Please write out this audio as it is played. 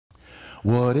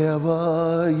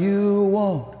Whatever you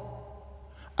want,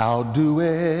 I'll do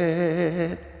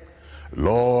it.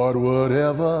 Lord,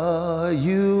 whatever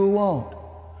you want,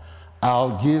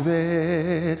 I'll give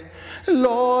it.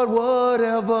 Lord,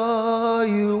 whatever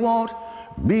you want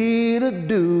me to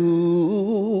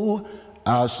do,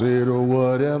 I said,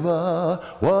 whatever,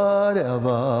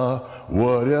 whatever,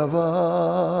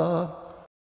 whatever.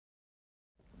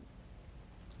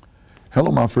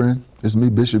 Hello, my friend. It's me,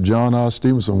 Bishop John R.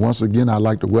 Stevenson. Once again, I'd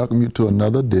like to welcome you to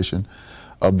another edition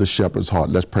of The Shepherd's Heart.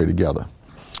 Let's pray together.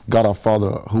 God our Father,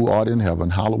 who art in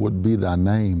heaven, hallowed be thy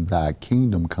name. Thy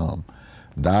kingdom come.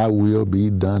 Thy will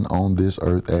be done on this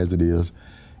earth as it is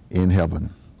in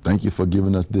heaven. Thank you for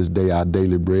giving us this day our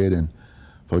daily bread, and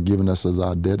for giving us as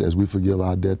our debt as we forgive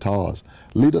our debtors.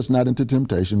 Lead us not into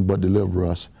temptation, but deliver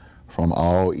us from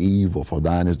all evil. For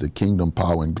thine is the kingdom,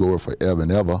 power, and glory forever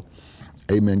and ever.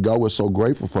 Amen. God, we're so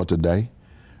grateful for today.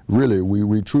 Really,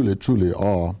 we truly, truly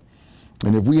are.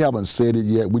 And if we haven't said it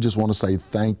yet, we just want to say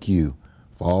thank you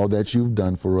for all that you've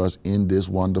done for us in this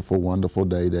wonderful, wonderful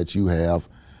day that you have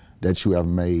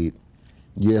made.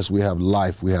 Yes, we have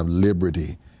life, we have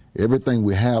liberty. Everything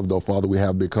we have, though, Father, we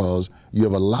have because you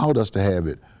have allowed us to have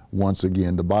it once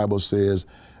again. The Bible says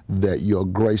that your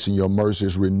grace and your mercy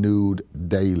is renewed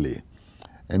daily.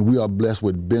 And we are blessed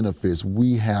with benefits.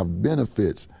 We have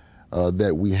benefits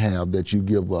that you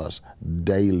give us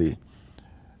daily.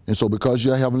 And so because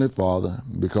you're Heavenly Father,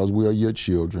 because we are your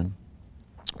children,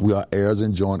 we are heirs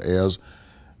and joint heirs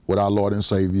with our Lord and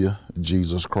Savior,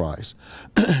 Jesus Christ.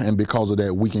 And because of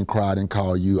that, we can cry and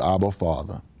call you Abba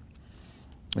Father.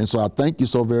 And so I thank you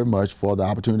so very much for the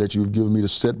opportunity that you've given me to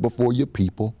sit before your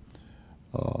people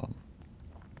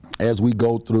as we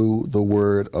go through the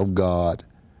Word of God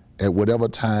at whatever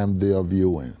time they're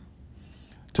viewing.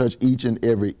 Touch each and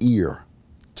every ear.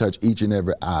 Touch each and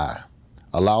every eye.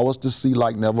 Allow us to see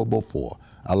like never before.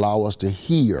 Allow us to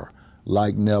hear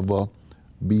like never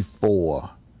before.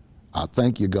 I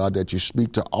thank you, God, that you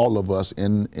speak to all of us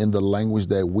in the language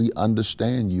that we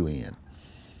understand you in.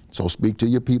 So speak to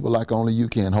your people like only you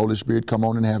can. Holy Spirit, come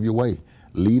on and have your way.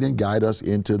 Lead and guide us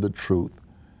into the truth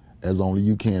as only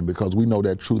you can, because we know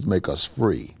that truth makes us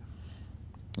free.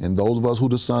 And those of us who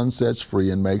the Son sets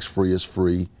free and makes free is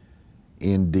free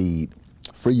indeed.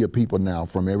 Free your people now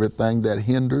from everything that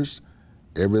hinders,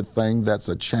 everything that's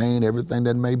a chain, everything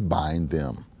that may bind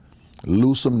them.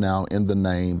 Loose them now in the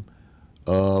name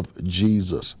of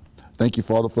Jesus. Thank you,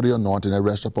 Father, for the anointing that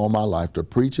rests upon my life to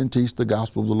preach and teach the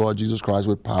gospel of the Lord Jesus Christ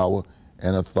with power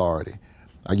and authority.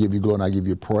 I give you glory and I give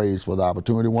you praise for the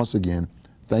opportunity once again.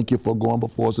 Thank you for going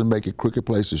before us and making crooked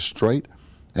places straight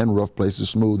and rough places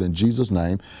smooth. In Jesus'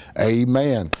 name,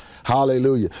 amen.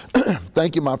 Hallelujah.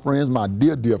 Thank you, my friends, my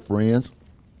dear, dear friends,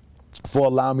 for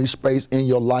allowing me space in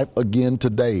your life again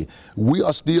today. We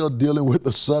are still dealing with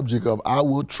the subject of I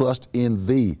will trust in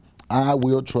thee. I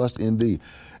will trust in thee.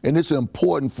 And it's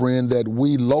important, friend, that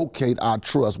we locate our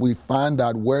trust. We find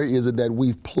out where is it that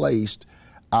we've placed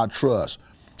our trust.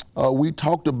 We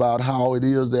talked about how it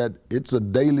is that it's a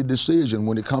daily decision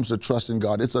when it comes to trusting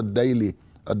God. It's a daily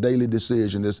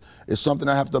decision. It's something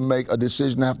I have to make, a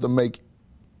decision I have to make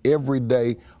every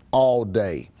day, all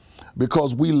day,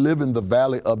 because we live in the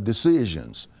valley of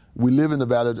decisions. We live in the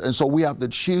valley, and so we have to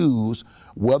choose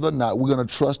whether or not we're going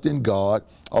to trust in God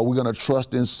or we're going to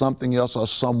trust in something else or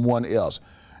someone else.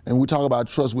 And we talk about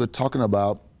trust, we're talking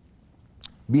about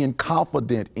being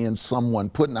confident in someone,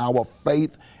 putting our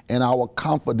faith and our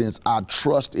confidence, our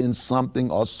trust in something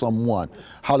or someone.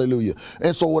 Hallelujah.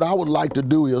 And so what I would like to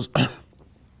do is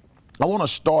I want to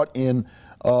start in,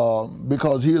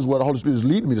 because here's where the Holy Spirit is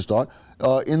leading me to start,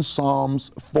 in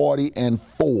Psalms 40 and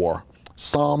 4.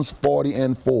 Psalms 40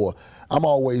 and 4. I'm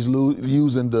always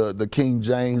using the King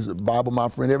James Bible, my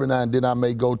friend. Every now and then I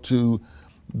may go to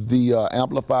the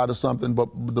Amplified or something, but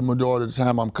the majority of the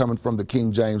time I'm coming from the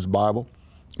King James Bible.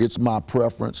 It's my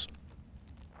preference.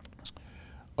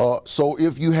 So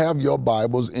if you have your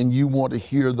Bibles and you want to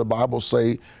hear the Bible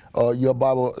say, your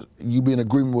Bible, you be in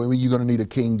agreement with me, you're going to need a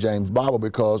King James Bible,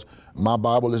 because my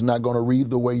Bible is not going to read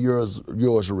the way yours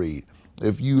read.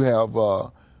 If you have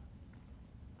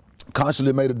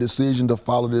constantly made a decision to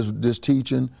follow this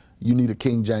teaching, you need a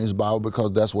King James Bible,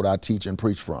 because that's what I teach and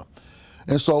preach from.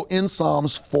 And so in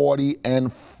Psalms 40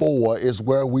 and 4 is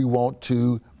where we want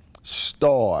to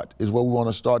start,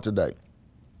 today.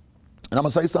 And I'm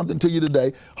going to say something to you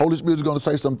today. Holy Spirit is going to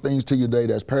say some things to you today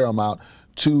that's paramount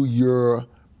to your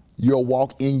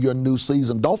walk in your new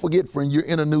season. Don't forget, friend, you're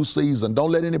in a new season.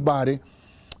 Don't let anybody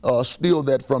steal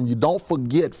that from you. Don't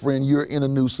forget, friend, you're in a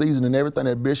new season, and everything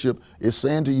that Bishop is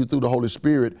saying to you through the Holy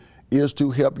Spirit is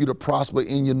to help you to prosper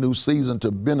in your new season,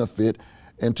 to benefit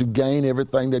and to gain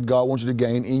everything that God wants you to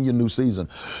gain in your new season.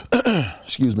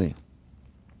 Excuse me.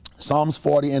 Psalms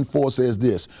 40:4 says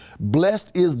this,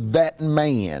 blessed is that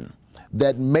man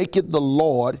that maketh the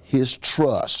Lord his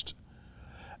trust,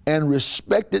 and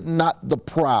respected not the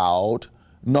proud,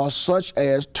 nor such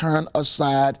as turn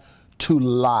aside to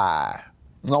lie.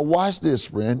 Now watch this,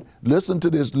 friend. Listen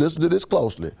to this. Listen to this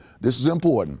closely. This is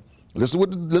important.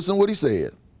 Listen what he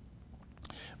said.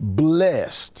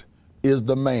 Blessed is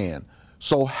the man.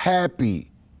 So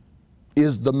happy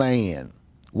is the man.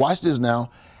 Watch this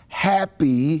now.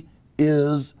 Happy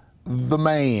is the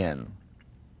man.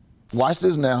 Watch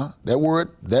this now. That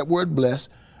word blessed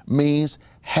means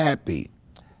happy.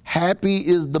 Happy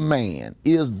is the man,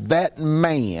 is that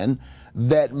man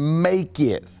that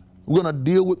maketh. We're going to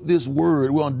deal with this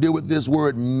word. We're going to deal with this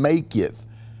word maketh.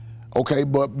 Okay,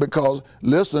 but because,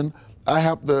 listen, I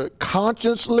have to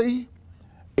consciously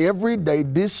every day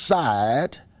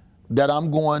decide that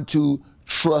I'm going to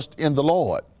trust in the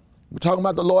Lord. We're talking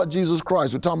about the Lord Jesus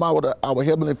Christ. We're talking about our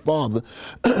Heavenly Father,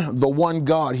 the one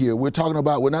God here. We're not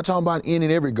talking about any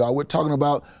and every God. We're talking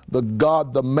about the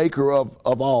God, the maker of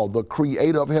all, the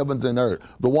creator of heavens and earth,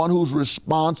 the one who's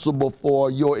responsible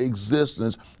for your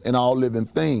existence and all living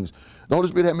things. The Holy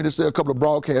Spirit had me to say a couple of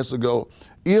broadcasts ago,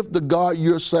 if the God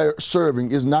you're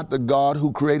serving is not the God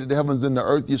who created the heavens and the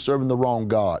earth, you're serving the wrong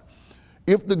God.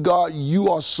 If the God you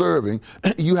are serving,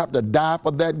 you have to die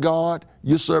for that God,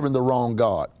 you're serving the wrong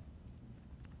God.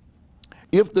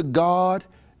 If the God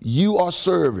you are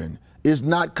serving is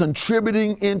not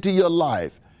contributing into your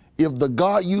life, if the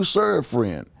God you serve,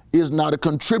 friend, is not a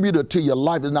contributor to your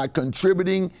life, is not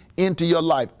contributing into your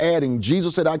life, adding,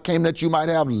 Jesus said, I came that you might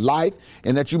have life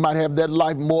and that you might have that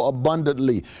life more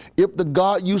abundantly. If the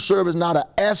God you serve is not an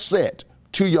asset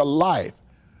to your life,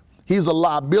 he's a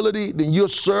liability, then you're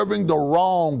serving the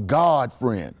wrong God,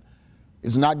 friend.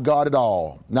 It's not God at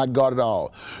all, not God at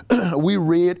all. We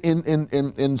read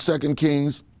in 2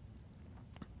 Kings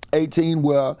 18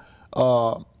 where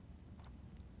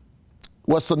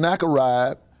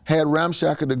Sennacherib had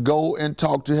Ramshakeh to go and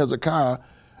talk to Hezekiah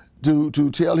to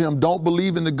tell him, don't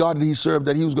believe in the God that he served,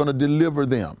 that he was going to deliver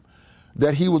them,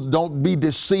 that don't be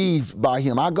deceived by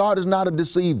him. Our God is not a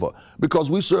deceiver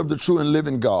because we serve the true and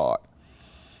living God.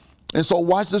 And so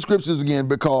watch the scriptures again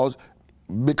because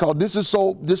this is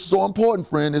so important,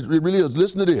 friend. It really is.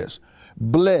 Listen to this.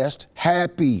 Blessed,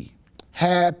 happy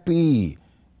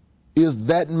is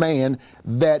that man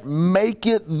that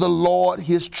maketh the Lord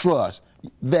his trust.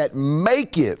 That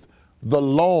maketh the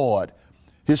Lord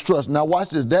his trust. Now watch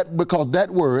this. Because that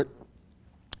word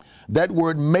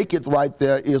maketh right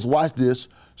there is, watch this,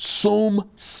 sum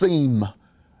sim.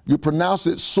 You pronounce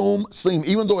it sum sim,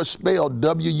 even though it's spelled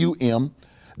W-U-M.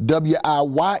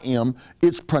 W-I-Y-M,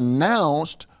 it's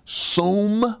pronounced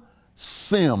sum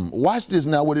sim. Watch this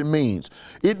now what it means.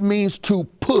 It means to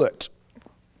put.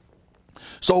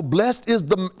 So blessed is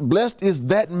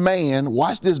that man,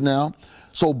 watch this now.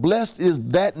 So blessed is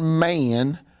that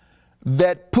man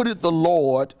that putteth the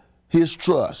Lord his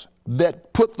trust,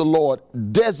 that put the Lord,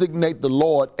 designate the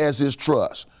Lord as his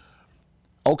trust.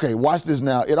 Okay, watch this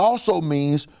now. It also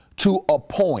means to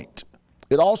appoint.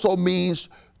 It also means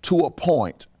to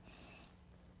appoint.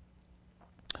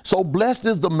 So blessed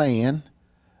is the man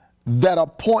that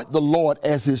appoint the Lord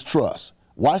as his trust.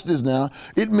 Watch this now.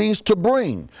 It means to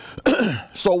bring.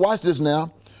 So watch this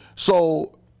now.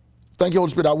 So thank you,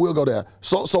 Holy Spirit. I will go there.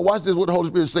 So watch this, what the Holy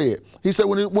Spirit said. He said,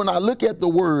 when I look at the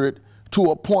word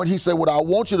to appoint, he said, what I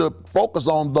want you to focus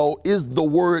on, though, is the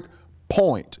word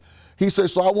point. He said,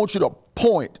 so I want you to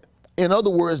point. In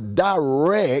other words,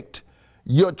 direct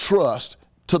your trust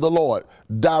to the Lord.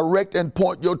 Direct and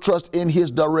point your trust in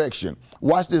his direction.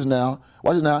 Watch this now.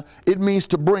 Watch it now. It means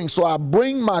to bring. So I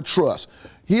bring my trust.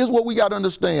 Here's what we got to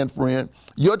understand, friend.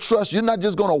 Your trust, you're not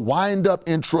just going to wind up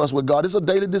in trust with God. It's a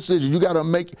daily decision. You got to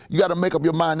make up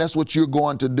your mind that's what you're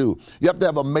going to do. You have to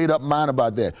have a made up mind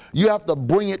about that. You have to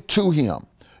bring it to him.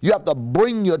 You have to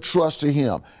bring your trust to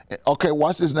him. Okay,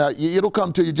 watch this now. It'll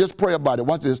come to you. Just pray about it.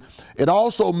 Watch this. It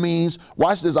also means,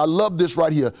 watch this. I love this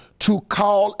right here. To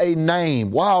call a name.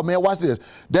 Wow, man, watch this.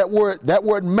 That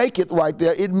word make it right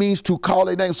there. It means to call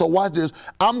a name. So watch this.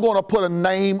 I'm going to put a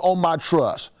name on my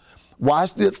trust.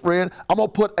 Watch this, friend. I'm going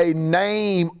to put a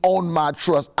name on my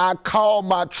trust. I call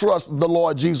my trust the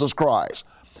Lord Jesus Christ.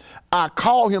 I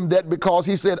call him that because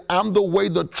he said, I'm the way,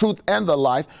 the truth, and the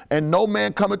life, and no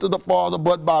man cometh to the Father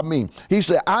but by me. He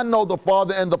said, I know the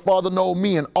Father, and the Father know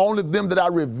me, and only them that I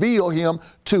reveal him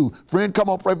to. Friend, come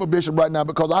on, pray for Bishop right now,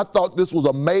 because I thought this was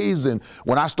amazing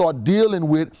when I start dealing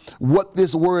with what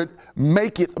this word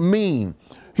make it mean.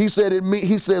 He said,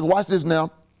 he says, watch this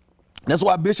now. That's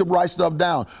why Bishop writes stuff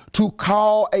down. To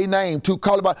call a name, to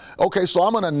call about, okay, so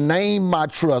I'm going to name my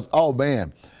trust. Oh,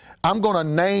 man. I'm going to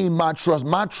name my trust.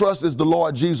 My trust is the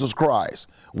Lord Jesus Christ.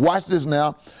 Watch this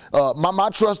now. My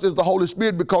trust is the Holy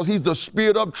Spirit because he's the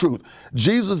Spirit of truth.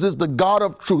 Jesus is the God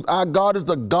of truth. Our God is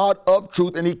the God of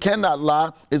truth, and he cannot lie.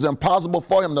 It's impossible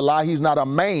for him to lie. He's not a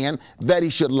man that he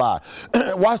should lie.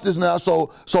 Watch this now.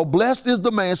 So blessed is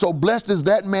the man. So blessed is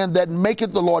that man that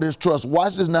maketh the Lord his trust.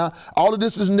 Watch this now. All of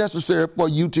this is necessary for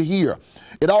you to hear.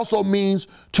 It also means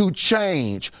to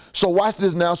change. So watch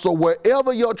this now. So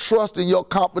wherever your trust and your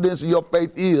confidence and your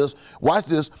faith is, watch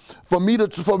this. For me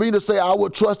to say I will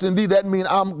trust in thee, that means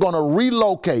I'm going to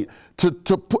relocate.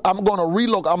 I'm going to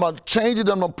relocate. I'm going to change it.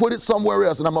 I'm going to put it somewhere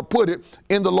else, and I'm going to put it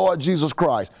in the Lord Jesus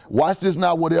Christ. Watch this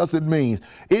now. What else it means?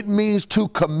 It means to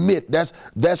commit.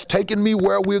 That's taking me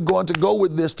where we're going to go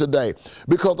with this today,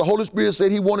 because the Holy Spirit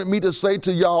said he wanted me to say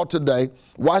to y'all today.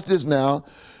 Watch this now.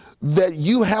 That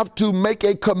you have to make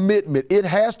a commitment. It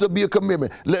has to be a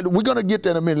commitment. We're going to get there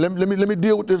in a minute. Let me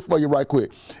deal with this for you right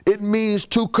quick. It means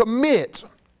to commit.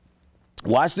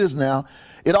 Watch this now.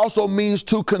 It also means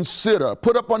to consider,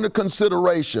 put up under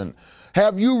consideration.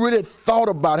 Have you really thought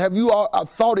about, have you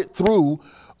thought it through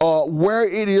where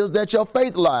it is that your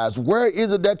faith lies? Where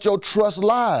is it that your trust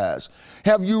lies?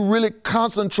 Have you really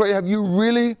concentrated? Have you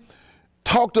really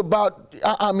talked about,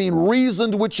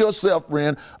 reasoned with yourself,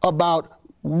 friend, about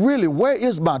really, where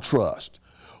is my trust?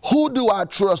 Who do I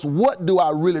trust? What do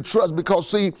I really trust? Because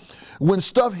see, when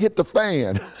stuff hit the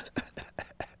fan,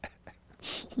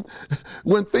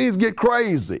 when things get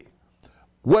crazy,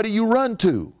 where do you run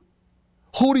to?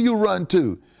 Who do you run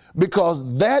to?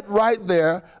 Because that right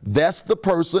there, that's the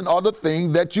person or the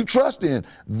thing that you trust in.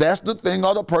 That's the thing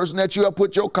or the person that you have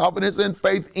put your confidence and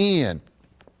faith in.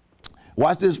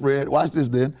 Watch this, Fred. Watch this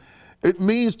then. It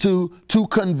means to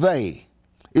convey.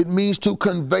 It means to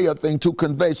convey a thing, to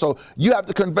convey. So you have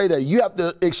to convey that. You have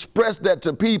to express that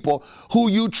to people who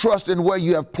you trust and where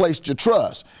you have placed your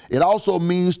trust. It also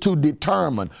means to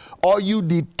determine. Are you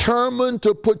determined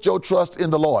to put your trust in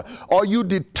the Lord? Are you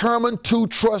determined to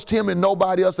trust him and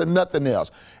nobody else and nothing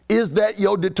else? Is that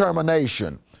your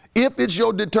determination? If it's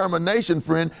your determination,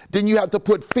 friend, then you have to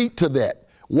put feet to that.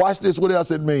 Watch this, what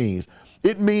else it means.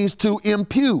 It means to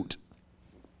impute.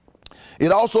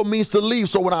 It also means to leave.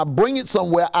 So when I bring it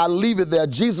somewhere, I leave it there.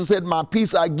 Jesus said, my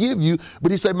peace I give you,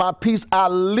 but he said, my peace I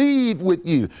leave with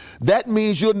you. That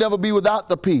means you'll never be without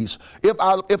the peace. If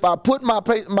I put my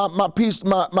peace,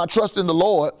 my trust in the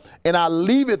Lord, and I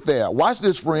leave it there. Watch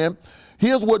this, friend.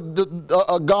 Here's what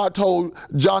God told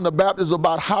John the Baptist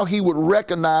about how he would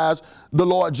recognize the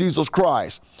Lord Jesus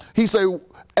Christ. He said,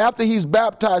 after he's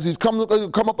baptized, he's come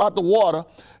up out the water.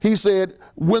 He said,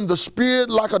 when the Spirit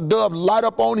like a dove light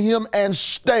up on him and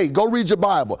stay. Go read your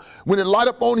Bible. When it light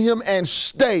up on him and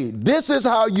stay, this is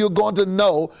how you're going to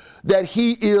know that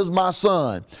he is my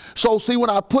son. So see, when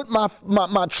I put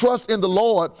my trust in the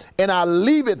Lord and I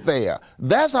leave it there,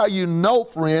 that's how you know,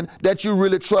 friend, that you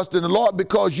really trust in the Lord,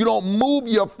 because you don't move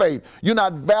your faith. You're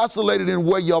not vacillated in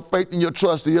where your faith and your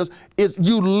trust is. It's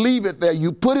you leave it there.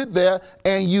 You put it there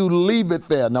and you leave it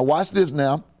there. Now watch this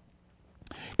now.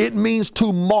 It means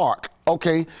to mark,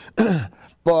 okay?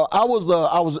 Well, I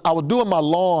was doing my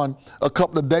lawn a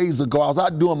couple of days ago. I was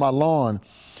out doing my lawn.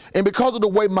 And because of the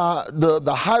way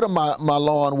the height of my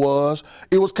lawn was,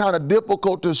 it was kind of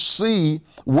difficult to see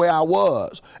where I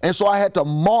was. And so I had to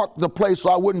mark the place so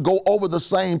I wouldn't go over the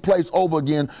same place over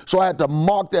again. So I had to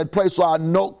mark that place so I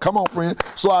know, come on, friend,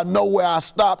 so I know where I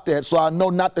stopped at, so I know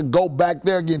not to go back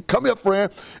there again. Come here,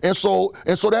 friend. And so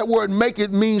that word make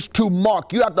it means to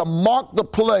mark. You have to mark the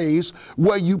place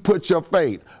where you put your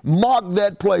faith. Mark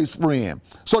that place, friend,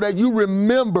 so that you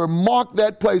remember. Mark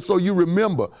that place so you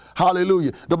remember.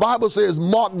 Hallelujah. The Bible says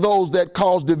mark those that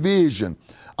cause division,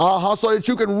 so that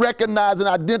you can recognize and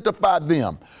identify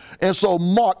them. And so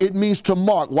mark, it means to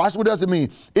mark. Watch, what does it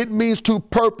mean? It means to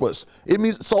purpose. It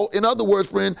means, so in other words,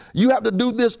 friend, you have to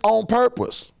do this on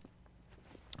purpose.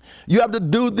 You have to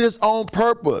do this on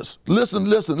purpose. Listen,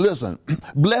 listen, listen.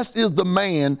 Blessed is the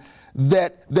man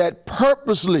that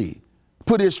purposely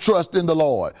put his trust in the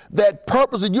Lord. That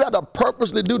purposely, you have to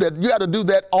purposely do that. You have to do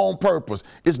that on purpose.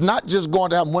 It's not just going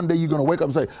to happen one day you're going to wake up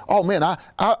and say, oh man,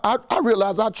 I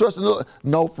realize I trust in the Lord.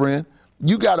 No, friend,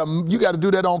 you gotta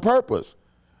do that on purpose.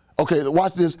 Okay,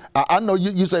 watch this. I know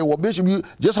you say, well, Bishop, you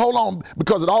just hold on,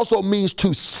 because it also means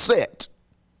to set.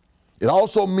 It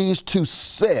also means to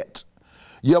set.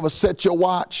 You ever set your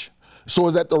watch? So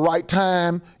it's at the right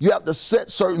time. You have to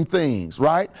set certain things,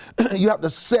 right? You have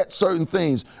to set certain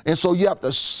things. And so you have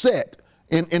to set,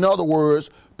 in other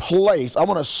words, place, I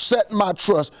want to set my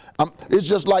trust. It's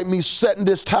just like me setting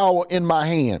this towel in my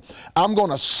hand. I'm going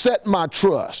to set my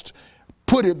trust,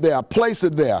 put it there, place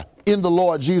it there in the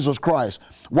Lord Jesus Christ.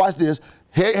 Watch this.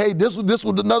 Hey, this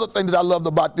was another thing that I loved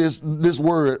about this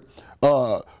word,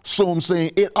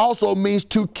 sumsing. It also means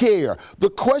to care.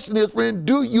 The question is, friend,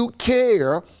 do you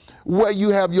care where you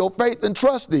have your faith and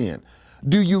trust in?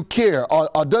 Do you care,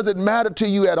 or does it matter to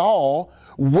you at all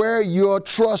where your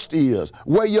trust is,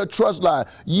 where your trust lies?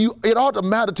 It ought to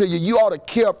matter to you. You ought to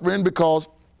care, friend, because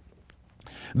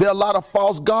there are a lot of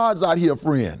false gods out here,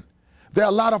 friend. There are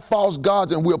a lot of false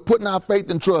gods, and we're putting our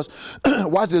faith and trust,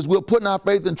 watch this, we're putting our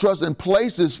faith and trust in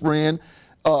places, friend,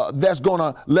 that's going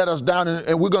to let us down,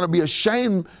 and we're going to be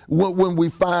ashamed when we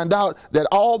find out that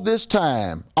all this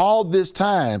time,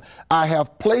 I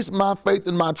have placed my faith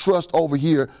and my trust over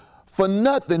here for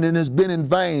nothing, and it's been in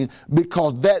vain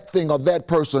because that thing or that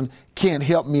person can't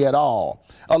help me at all.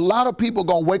 A lot of people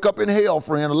going to wake up in hell,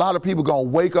 friend. A lot of people going to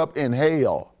wake up in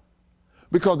hell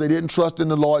because they didn't trust in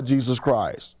the Lord Jesus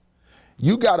Christ.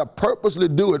 You got to purposely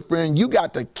do it, friend. You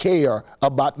got to care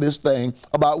about this thing,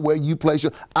 about where you place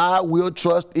your, I will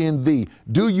trust in thee.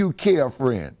 Do you care,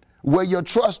 friend, where your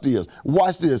trust is?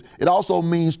 Watch this. It also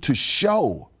means to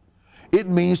show. It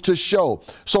means to show.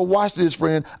 So watch this,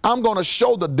 friend. I'm going to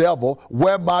show the devil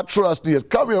where my trust is.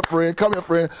 Come here, friend. Come here,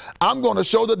 friend. I'm going to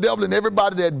show the devil and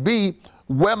everybody that be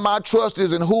where my trust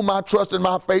is and who my trust and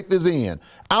my faith is in.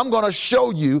 I'm going to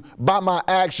show you by my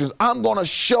actions. I'm going to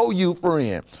show you,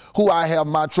 friend, who I have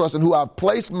my trust and who I've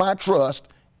placed my trust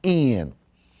in.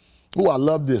 Oh, I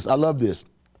love this. I love this.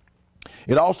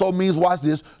 It also means, watch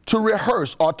this, to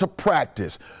rehearse or to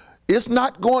practice. It's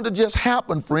not going to just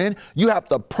happen, friend. You have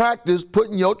to practice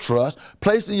putting your trust,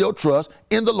 placing your trust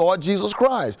in the Lord Jesus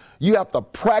Christ. You have to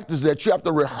practice that. You have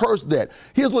to rehearse that.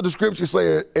 Here's what the scriptures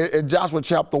say in Joshua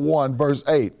chapter 1, verse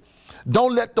 8.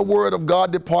 Don't let the word of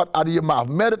God depart out of your mouth.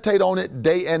 Meditate on it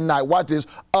day and night. Watch this.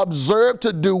 Observe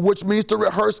to do, which means to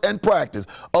rehearse and practice.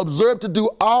 Observe to do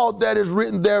all that is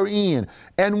written therein.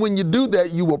 And when you do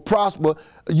that, you will prosper.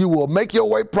 You will make your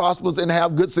way prosperous and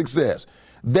have good success.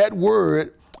 That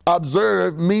word,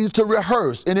 observe, means to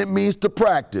rehearse, and it means to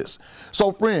practice.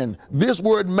 So, friend, this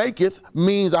word maketh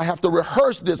means I have to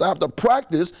rehearse this. I have to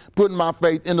practice putting my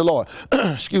faith in the Lord.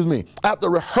 Excuse me. I have to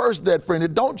rehearse that, friend.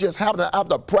 It don't just happen. I have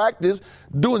to practice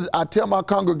doing this. I tell my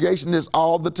congregation this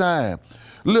all the time.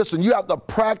 Listen, you have to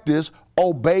practice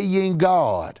obeying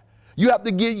God. You have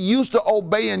to get used to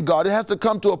obeying God. It has to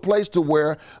come to a place to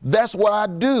where that's what I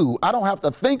do. I don't have to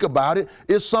think about it.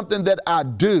 It's something that I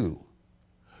do.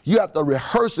 You have to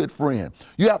rehearse it, friend.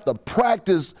 You have to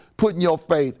practice putting your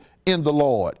faith in the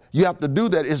Lord. You have to do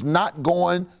that. It's not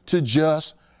going to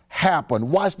just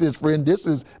happen. Watch this, friend. This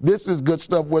is good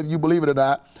stuff, whether you believe it or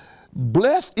not.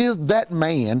 Blessed is that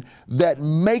man that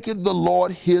maketh the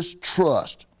Lord his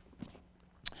trust.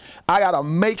 I got to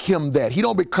make him that. He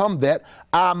don't become that.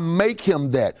 I make him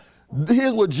that.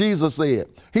 Here's what Jesus said.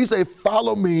 He said,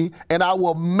 follow me and I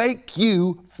will make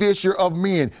you fisher of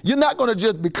men. You're not going to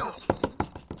just become...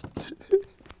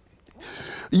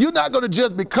 You're not going to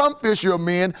just become fisher of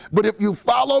men, but if you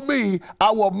follow me,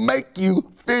 I will make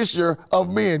you fisher of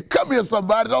men. Come here,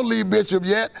 somebody. Don't leave Bishop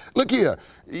yet. Look here.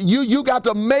 You got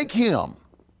to make him.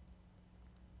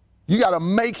 You got to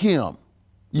make him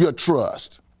your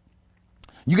trust.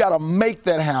 You got to make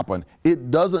that happen. It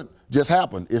doesn't just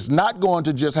happen. It's not going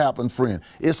to just happen, friend.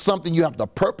 It's something you have to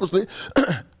purposely,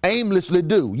 aimlessly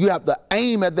do. You have to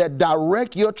aim at that,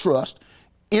 direct your trust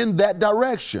in that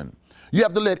direction. You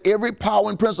have to let every power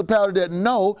and principality that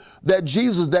know that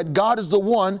Jesus, that God is the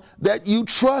one that you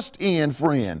trust in,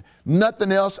 friend.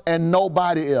 Nothing else and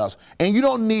nobody else. And you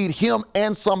don't need him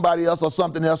and somebody else or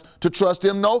something else to trust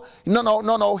him. No.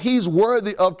 He's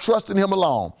worthy of trusting him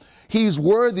alone. He's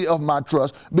worthy of my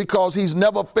trust because he's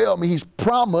never failed me. He's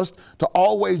promised to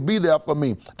always be there for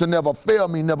me, to never fail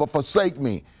me, never forsake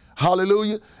me.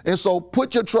 Hallelujah. And so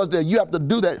put your trust there. You have to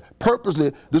do that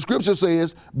purposely. The scripture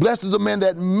says, blessed is the man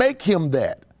that make him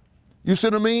that. You see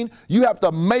what I mean? You have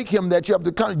to make him that. You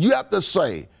have to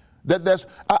say that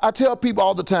I tell people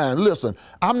all the time, listen,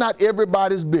 I'm not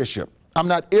everybody's bishop. I'm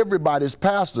not everybody's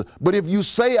pastor. But if you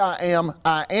say I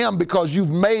am because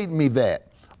you've made me that.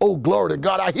 Oh, glory to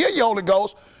God. I hear you, Holy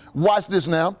Ghost. Watch this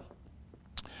now.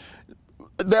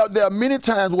 There are many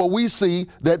times where we see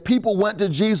that people went to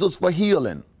Jesus for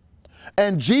healing.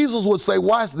 And Jesus would say,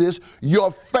 watch this,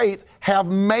 your faith have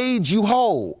made you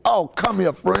whole. Oh, come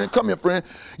here, friend. Come here, friend.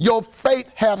 Your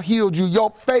faith have healed you. Your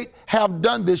faith have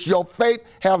done this. Your faith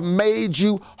have made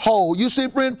you whole. You see,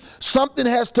 friend, something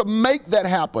has to make that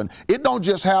happen. It don't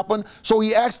just happen. So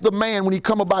he asked the man when he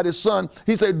come about his son,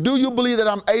 he said, do you believe that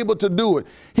I'm able to do it?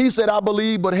 He said, I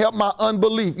believe, but help my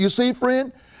unbelief. You see,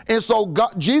 friend? And so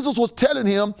Jesus was telling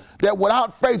him that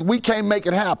without faith, we can't make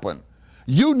it happen.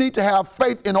 You need to have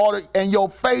faith in order, and your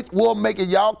faith will make it.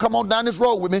 Y'all come on down this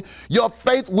road with me. Your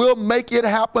faith will make it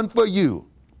happen for you.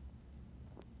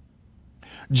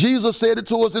 Jesus said it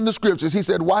to us in the scriptures. He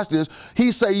said, watch this.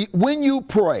 He said, when you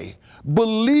pray,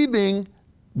 believing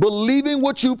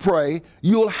what you pray,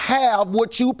 you'll have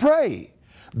what you pray.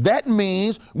 That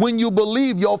means when you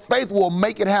believe, your faith will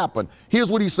make it happen. Here's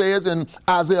what he says in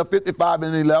Isaiah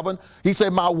 55:11. He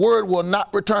said, my word will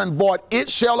not return void. It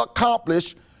shall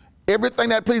accomplish everything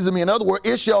that pleases me. In other words,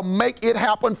 it shall make it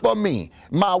happen for me.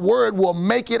 My word will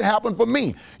make it happen for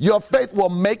me. Your faith will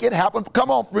make it happen. Come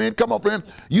on, friend. Come on, friend.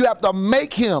 You have to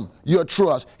make him your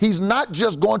trust. He's not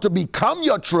just going to become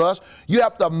your trust. You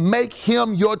have to make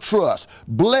him your trust.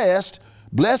 Blessed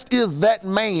is that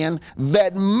man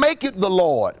that maketh the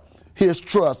Lord his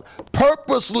trust.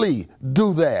 Purposely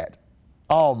do that.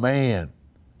 Oh, man.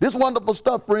 This wonderful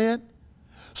stuff, friend.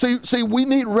 See, we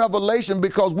need revelation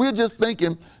because we're just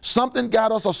thinking something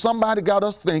got us or somebody got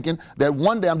us thinking that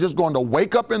one day I'm just going to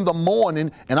wake up in the morning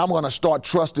and I'm going to start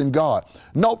trusting God.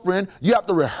 No, friend, you have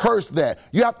to rehearse that.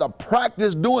 You have to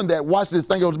practice doing that. Watch this.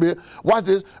 Thank you, Holy Spirit. Watch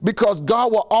this. Because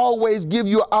God will always give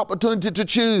you an opportunity to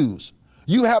choose.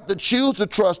 You have to choose to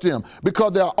trust him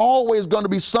because there's always going to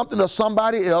be something or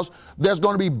somebody else that's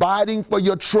going to be biting for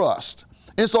your trust.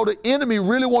 And so the enemy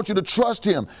really wants you to trust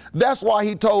him. That's why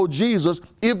he told Jesus,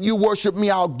 if you worship me,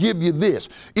 I'll give you this.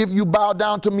 If you bow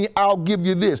down to me, I'll give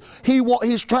you this. He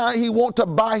wants to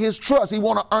buy his trust. He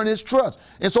want to earn his trust.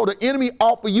 And so the enemy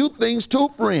offer you things too,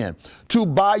 friend, to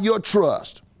buy your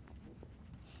trust.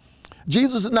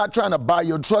 Jesus is not trying to buy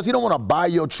your trust. He don't want to buy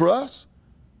your trust.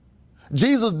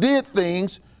 Jesus did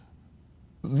things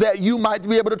that you might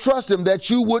be able to trust him, that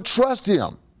you would trust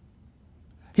him.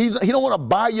 He don't want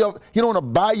to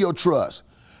buy your trust.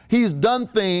 He's done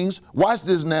things, watch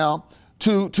this now,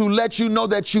 to let you know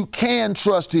that you can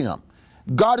trust him.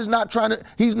 God is not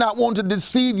he's not wanting to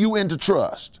deceive you into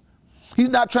trust. He's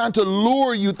not trying to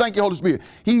lure you, thank you, Holy Spirit.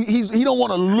 He don't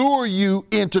want to lure you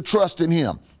into trusting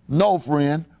him. No,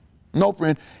 friend. No,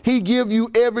 friend. He give you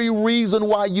every reason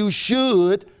why you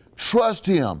should trust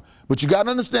him. But you got to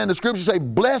understand the scriptures say,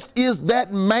 blessed is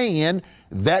that man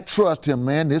that trusts him.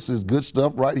 Man, this is good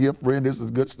stuff right here, friend. This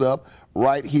is good stuff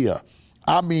right here.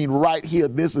 I mean, right here,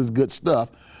 this is good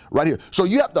stuff right here. So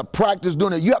you have to practice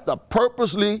doing it. You have to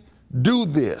purposely do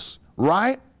this,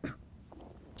 right?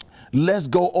 Let's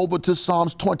go over to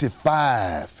Psalms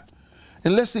 25.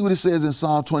 And let's see what it says in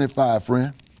Psalm 25,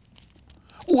 friend.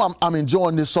 Oh, I'm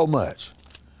enjoying this so much.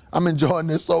 I'm enjoying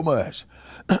this so much.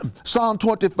 Psalm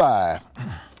 25.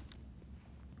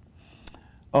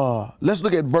 Let's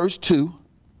look at verse 2.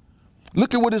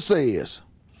 Look at what it says.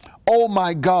 Oh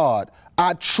my God,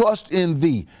 I trust in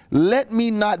thee. Let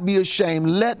me not be ashamed.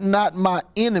 Let not my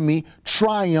enemy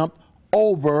triumph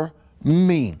over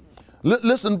me.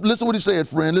 Listen what he said,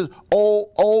 friend. Listen.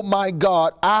 Oh my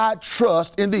God, I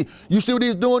trust in thee. You see what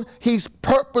he's doing? He's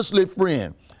purposely,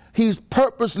 friend. He's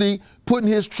purposely putting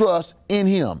his trust in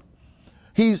him.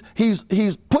 He's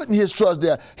putting his trust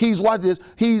there. Watch this.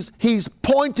 He's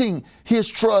pointing his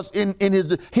trust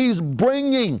he's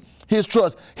bringing his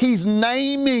trust. He's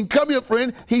naming, come here,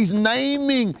 friend. He's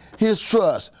naming his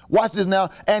trust. Watch this now.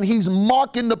 And he's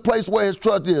marking the place where his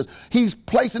trust is. He's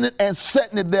placing it and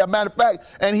setting it there. Matter of fact,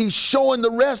 and he's showing the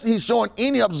rest. He's showing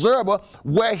any observer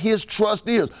where his trust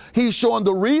is. He's showing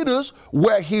the readers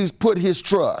where he's put his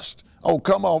trust. Oh,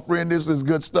 come on, friend. This is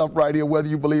good stuff right here, whether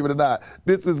you believe it or not.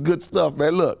 This is good stuff,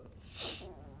 man. Look.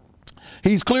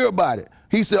 He's clear about it.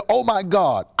 He said, oh, my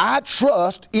God, I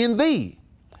trust in thee.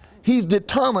 He's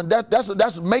determined.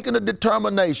 That's making a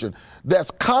determination.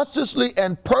 That's consciously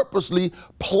and purposely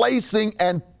placing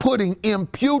and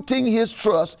imputing his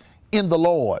trust in the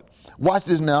Lord. Watch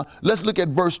this now. Let's look at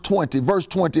verse 20. Verse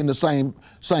 20 in the same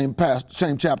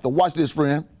chapter. Watch this,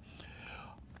 friend.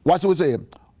 Watch what it said.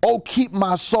 Oh, keep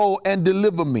my soul and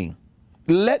deliver me.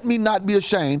 Let me not be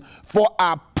ashamed, for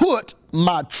I put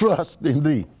my trust in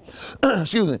thee.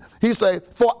 Excuse me. He said,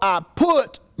 for I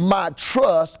put my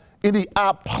trust in thee.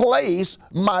 I place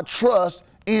my trust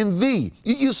in thee.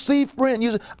 You see,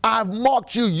 friend, I've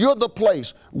marked you. You're the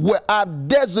place where I've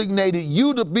designated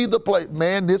you to be the place.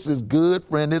 Man, this is good,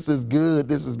 friend. This is good.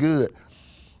 This is good.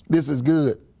 This is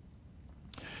good.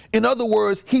 In other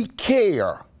words, he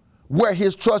cared where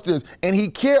his trust is, and he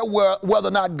cared whether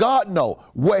or not God know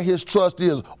where his trust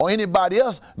is, or anybody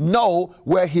else know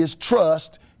where his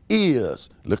trust is.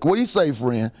 Look what he say,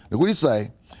 friend. Look what he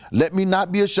say. Let me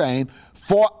not be ashamed,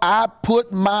 for I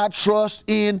put my trust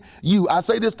in you. I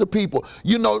say this to people.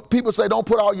 You know, people say don't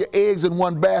put all your eggs in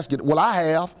one basket. Well, I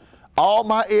have. All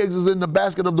my eggs is in the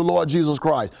basket of the Lord Jesus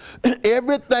Christ.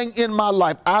 Everything in my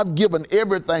life, I've given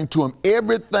everything to him.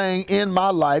 Everything in my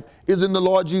life is in the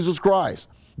Lord Jesus Christ.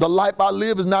 The life I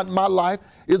live is not my life.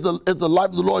 It's the life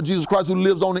of the Lord Jesus Christ who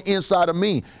lives on the inside of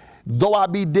me. Though I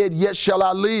be dead, yet shall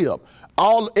I live.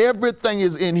 Everything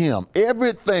is in him.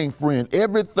 Everything, friend,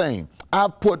 everything.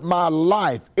 I've put my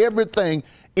life, everything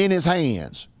in his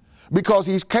hands because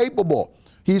he's capable.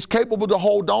 He's capable to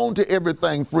hold on to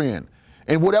everything, friend.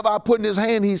 And whatever I put in his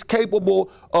hand, he's capable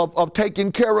of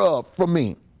taking care of for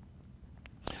me.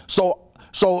 So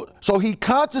he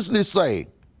consciously say,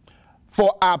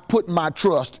 for I put my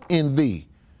trust in thee.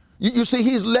 You see,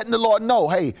 he's letting the Lord know,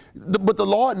 hey, but the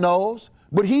Lord knows,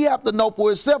 but he have to know for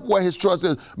himself where his trust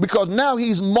is, because now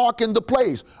he's marking the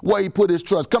place where he put his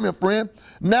trust. Come here, friend.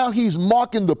 Now he's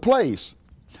marking the place.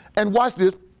 And watch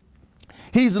this.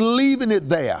 He's leaving it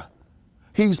there.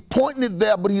 He's pointing it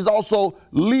there, but he's also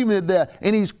leaving it there.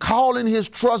 And he's calling his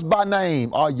trust by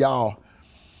name. Oh, y'all.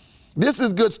 This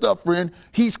is good stuff, friend.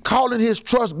 He's calling his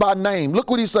trust by name. Look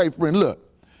what he say, friend. Look.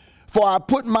 For I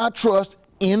put my trust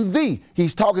in thee.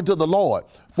 He's talking to the Lord.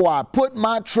 For I put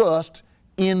my trust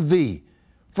in thee.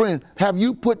 Friend, have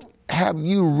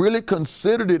you really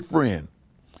considered it, friend,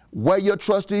 where your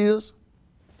trust is?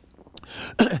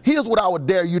 Here's what I would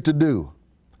dare you to do.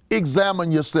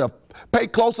 Examine yourself. Pay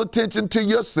close attention to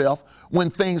yourself when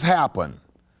things happen.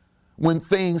 When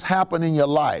things happen in your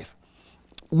life.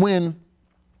 When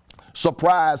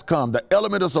surprise comes, the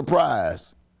element of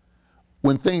surprise.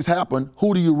 When things happen,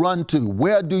 who do you run to?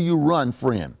 Where do you run,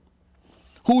 friend?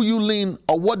 Who you lean,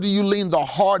 or what do you lean the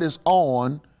hardest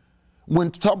on when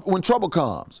trouble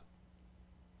comes?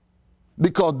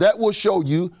 Because that will show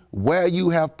you where you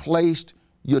have placed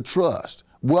your trust,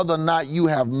 whether or not you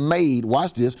have made,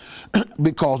 watch this,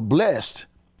 because blessed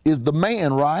is the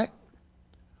man, right,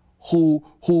 who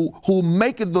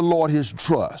maketh the Lord his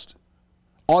trust.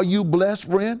 Are you blessed,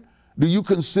 friend? Do you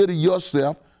consider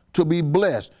yourself to be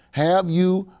blessed? Have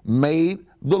you made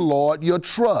the Lord your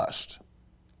trust?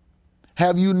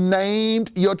 Have you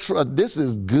named your trust? This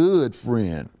is good,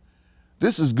 friend.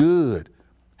 This is good.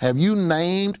 Have you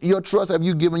named your trust? Have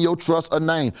you given your trust a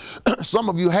name? Some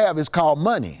of you have. It's called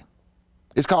money.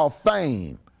 It's called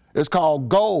fame. It's called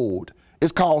gold.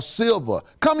 It's called silver.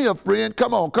 Come here, friend.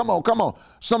 Come on, come on, come on.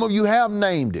 Some of you have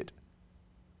named it.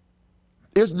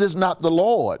 It's just not the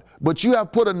Lord, but you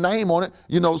have put a name on it.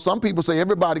 You know, some people say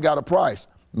everybody got a price.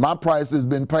 My price has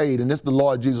been paid, and it's the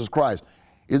Lord Jesus Christ.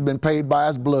 It's been paid by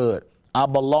his blood. I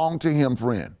belong to him,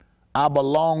 friend. I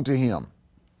belong to him.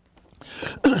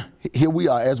 Here we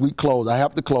are as we close. I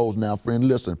have to close now, friend.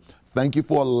 Listen, thank you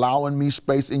for allowing me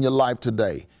space in your life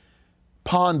today.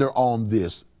 Ponder on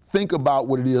this. Think about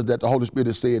what it is that the Holy Spirit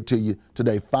has said to you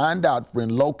today. Find out,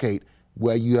 friend, locate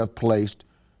where you have placed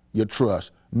your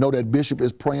trust. Know that Bishop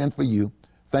is praying for you.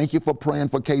 Thank you for praying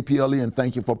for KPLE, and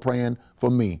thank you for praying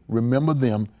for me. Remember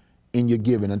them in your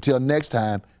giving. Until next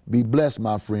time, be blessed,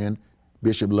 my friend.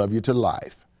 Bishop, love you to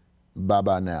life.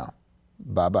 Bye-bye now.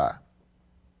 Bye-bye.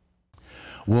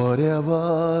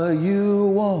 Whatever you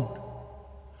want,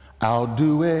 I'll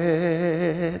do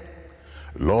it.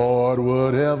 Lord,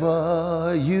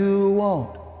 whatever you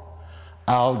want,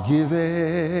 I'll give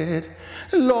it.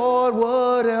 Lord,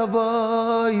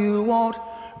 whatever you want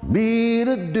me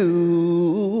to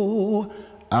do,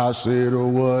 I said,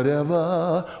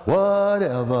 whatever,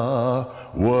 whatever,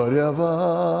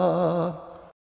 whatever.